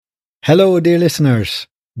Hello, dear listeners.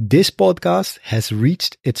 This podcast has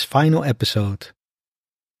reached its final episode.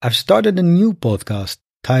 I've started a new podcast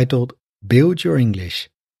titled Build Your English,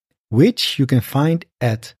 which you can find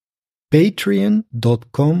at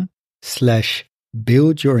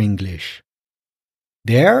patreon.com/buildyourenglish.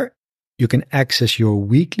 There, you can access your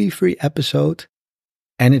weekly free episode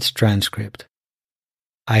and its transcript.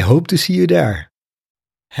 I hope to see you there.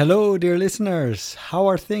 Hello, dear listeners. How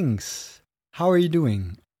are things? How are you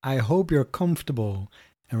doing? I hope you're comfortable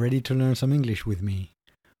and ready to learn some English with me.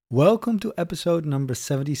 Welcome to episode number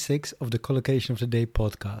 76 of the Collocation of the Day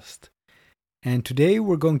podcast. And today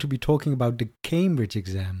we're going to be talking about the Cambridge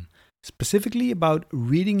exam, specifically about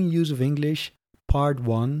reading and use of English, part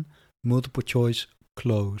 1, multiple choice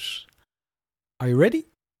close. Are you ready?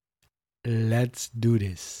 Let's do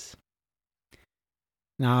this.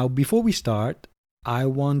 Now, before we start, I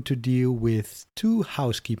want to deal with two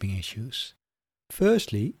housekeeping issues.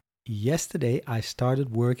 Firstly, yesterday I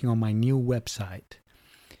started working on my new website.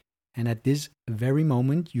 And at this very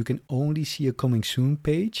moment, you can only see a coming soon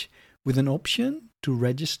page with an option to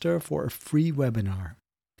register for a free webinar.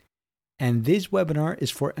 And this webinar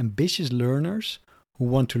is for ambitious learners who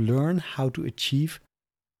want to learn how to achieve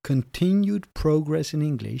continued progress in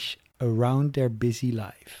English around their busy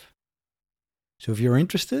life. So if you're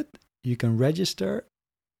interested, you can register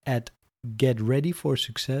at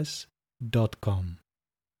getreadyforsuccess.com.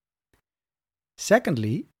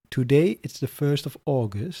 Secondly, today it's the 1st of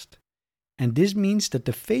August, and this means that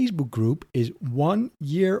the Facebook group is 1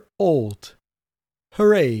 year old.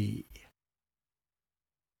 Hooray!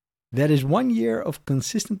 That is 1 year of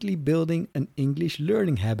consistently building an English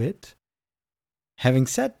learning habit. Having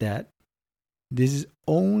said that, this is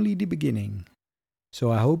only the beginning,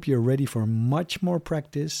 so I hope you're ready for much more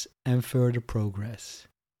practice and further progress,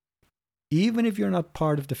 even if you're not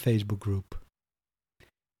part of the Facebook group.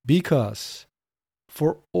 Because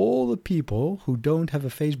for all the people who don't have a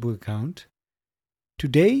Facebook account,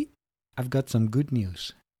 today I've got some good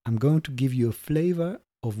news. I'm going to give you a flavor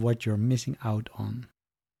of what you're missing out on.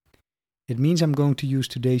 It means I'm going to use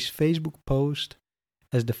today's Facebook post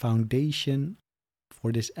as the foundation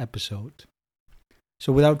for this episode.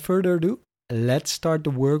 So without further ado, let's start the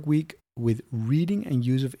work week with reading and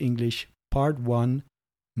use of English, part 1,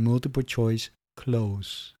 multiple choice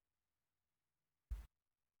close.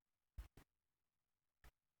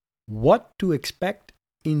 What to expect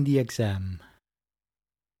in the exam.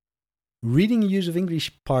 Reading and use of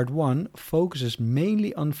English, part 1, focuses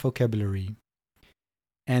mainly on vocabulary.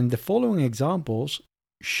 And the following examples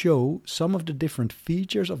show some of the different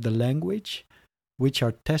features of the language which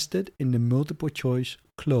are tested in the multiple choice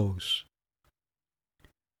close.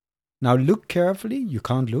 Now look carefully. You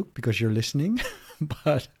can't look because you're listening,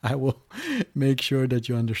 but I will make sure that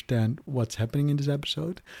you understand what's happening in this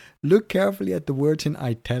episode. Look carefully at the words in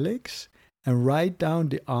italics and write down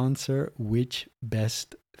the answer which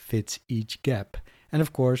best fits each gap. And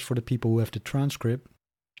of course, for the people who have the transcript,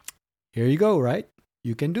 here you go, right?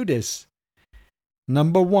 You can do this.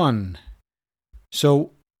 Number 1.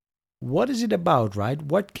 So, what is it about, right?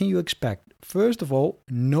 What can you expect? First of all,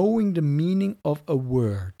 knowing the meaning of a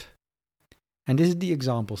word. And this is the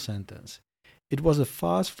example sentence. It was a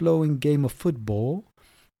fast-flowing game of football,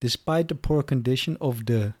 despite the poor condition of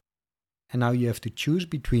the... And now you have to choose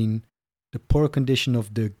between the poor condition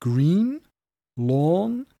of the green,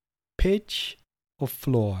 lawn, pitch, or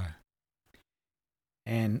floor.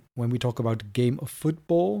 And when we talk about the game of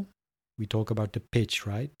football, we talk about the pitch,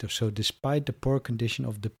 right? So despite the poor condition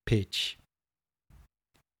of the pitch.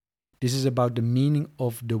 This is about the meaning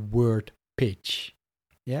of the word pitch.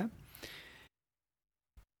 Yeah?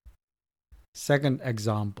 Second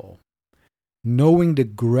example, knowing the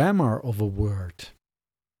grammar of a word.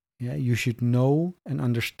 Yeah, you should know and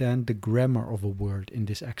understand the grammar of a word in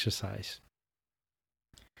this exercise.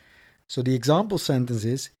 So the example sentence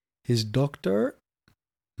is, his doctor,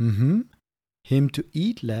 him to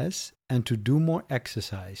eat less and to do more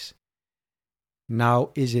exercise.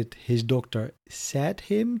 Now, is it his doctor said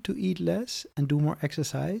him to eat less and do more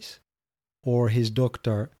exercise? Or his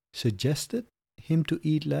doctor suggested him to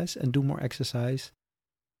eat less and do more exercise?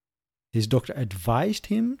 His doctor advised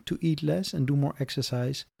him to eat less and do more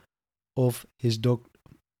exercise? Of his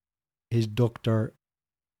doctor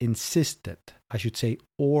insisted, I should say,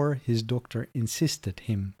 or his doctor insisted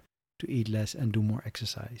him to eat less and do more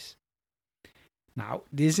exercise. Now,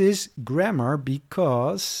 this is grammar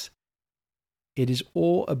because it is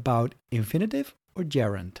all about infinitive or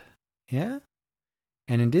gerund. Yeah?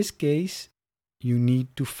 And in this case, you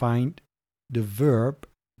need to find the verb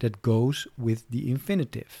that goes with the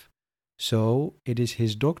infinitive. So it is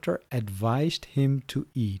his doctor advised him to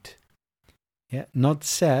eat. Yeah, not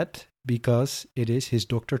said because it is his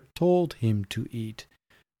doctor told him to eat,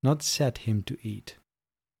 not set him to eat.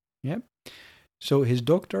 Yeah. So his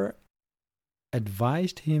doctor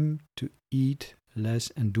advised him to eat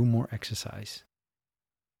less and do more exercise.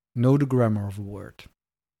 Know the grammar of a word.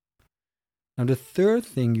 Now, the third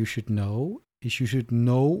thing you should know is you should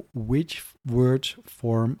know which words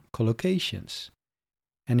form collocations.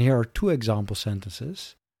 And here are two example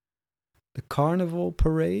sentences. The carnival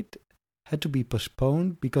parade had to be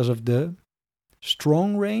postponed because of the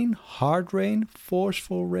strong rain, hard rain,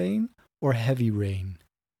 forceful rain, or heavy rain.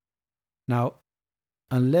 Now,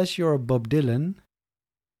 unless you're Bob Dylan,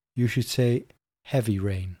 you should say heavy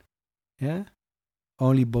rain. Yeah?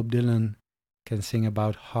 Only Bob Dylan can sing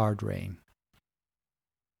about hard rain.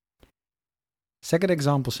 Second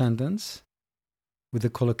example sentence with the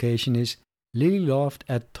collocation is, Lily laughed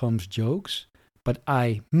at Tom's jokes, but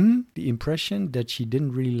I the impression that she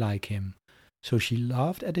didn't really like him. So she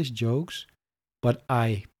laughed at his jokes, but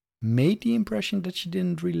I made the impression that she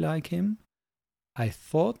didn't really like him. I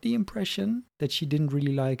thought the impression that she didn't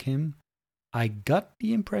really like him. I got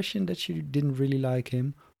the impression that she didn't really like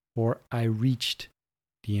him. Or I reached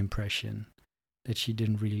the impression that she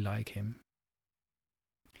didn't really like him.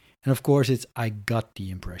 And of course, it's I got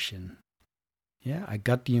the impression. Yeah, I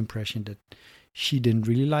got the impression that she didn't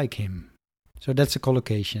really like him. So that's a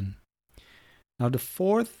collocation. Now, the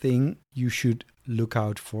fourth thing you should look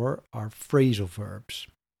out for are phrasal verbs.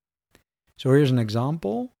 So here's an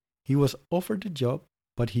example. He was offered the job,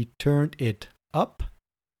 but he turned it up,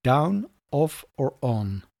 down, off, or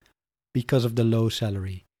on because of the low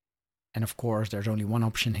salary. And of course, there's only one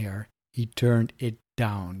option here. He turned it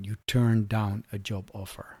down. You turn down a job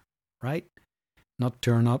offer, right? Not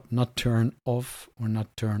turn up, not turn off, or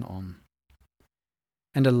not turn on.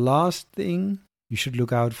 And the last thing you should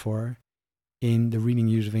look out for in the Reading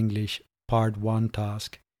Use of English Part 1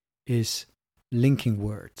 task is linking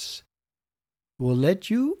words. We'll let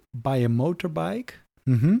you buy a motorbike.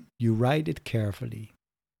 You ride it carefully.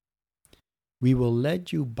 We will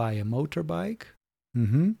let you buy a motorbike.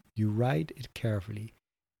 You ride it carefully.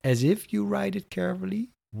 As if you ride it carefully,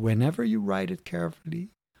 whenever you ride it carefully,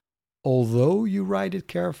 although you ride it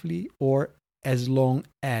carefully, or as long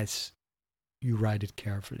as you ride it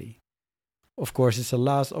carefully. Of course, it's the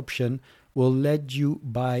last option. We'll let you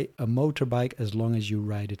buy a motorbike as long as you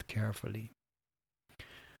ride it carefully.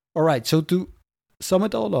 All right, so to sum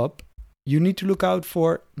it all up, you need to look out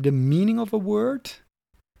for the meaning of a word,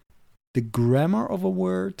 the grammar of a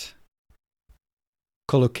word,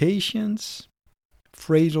 collocations,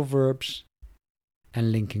 phrasal verbs,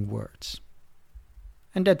 and linking words.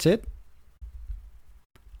 And that's it.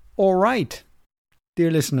 All right,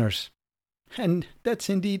 dear listeners. And that's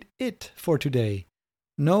indeed it for today.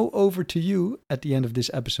 Now over to you at the end of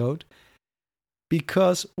this episode.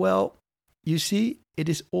 Because, well, you see, it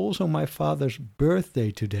is also my father's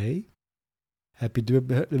birthday today. Happy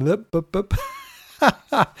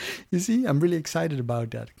You see, I'm really excited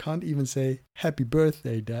about that. Can't even say happy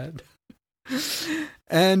birthday, Dad.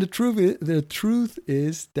 And the truth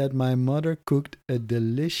is that my mother cooked a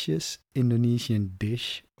delicious Indonesian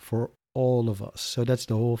dish for all of us. So that's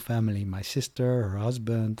the whole family, my sister, her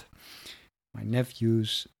husband, my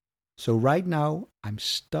nephews. So right now I'm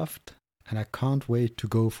stuffed and I can't wait to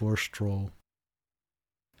go for a stroll.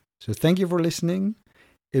 So thank you for listening.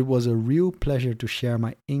 It was a real pleasure to share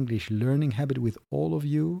my English learning habit with all of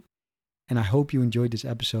you. And I hope you enjoyed this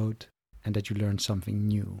episode and that you learned something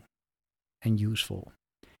new and useful.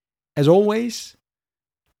 As always,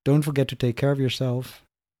 don't forget to take care of yourself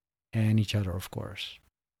and each other, of course.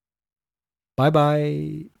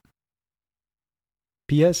 Bye-bye.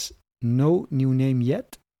 P.S. No new name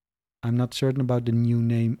yet. I'm not certain about the new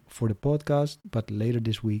name for the podcast, but later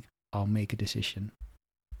this week I'll make a decision.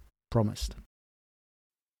 Promised.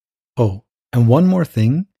 Oh, and one more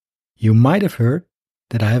thing. You might have heard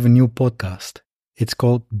that I have a new podcast. It's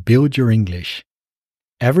called Build Your English.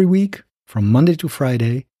 Every week, from Monday to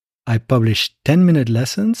Friday, I publish 10-minute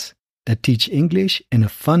lessons that teach English in a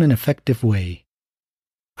fun and effective way.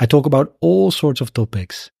 I talk about all sorts of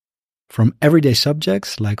topics, from everyday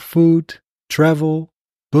subjects like food, travel,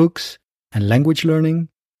 books, and language learning,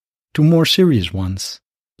 to more serious ones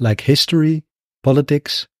like history,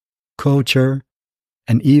 politics, culture,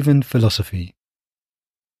 and even philosophy.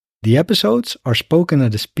 The episodes are spoken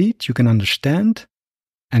at a speed you can understand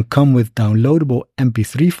and come with downloadable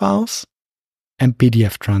MP3 files and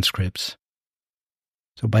PDF transcripts.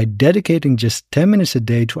 So by dedicating just 10 minutes a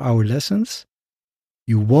day to our lessons,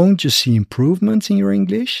 you won't just see improvements in your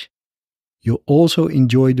English, you'll also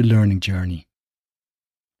enjoy the learning journey.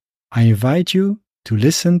 I invite you to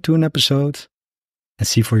listen to an episode and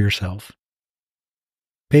see for yourself.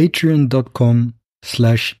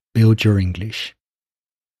 Patreon.com/buildyourenglish.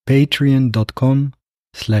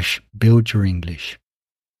 Patreon.com/buildyourenglish.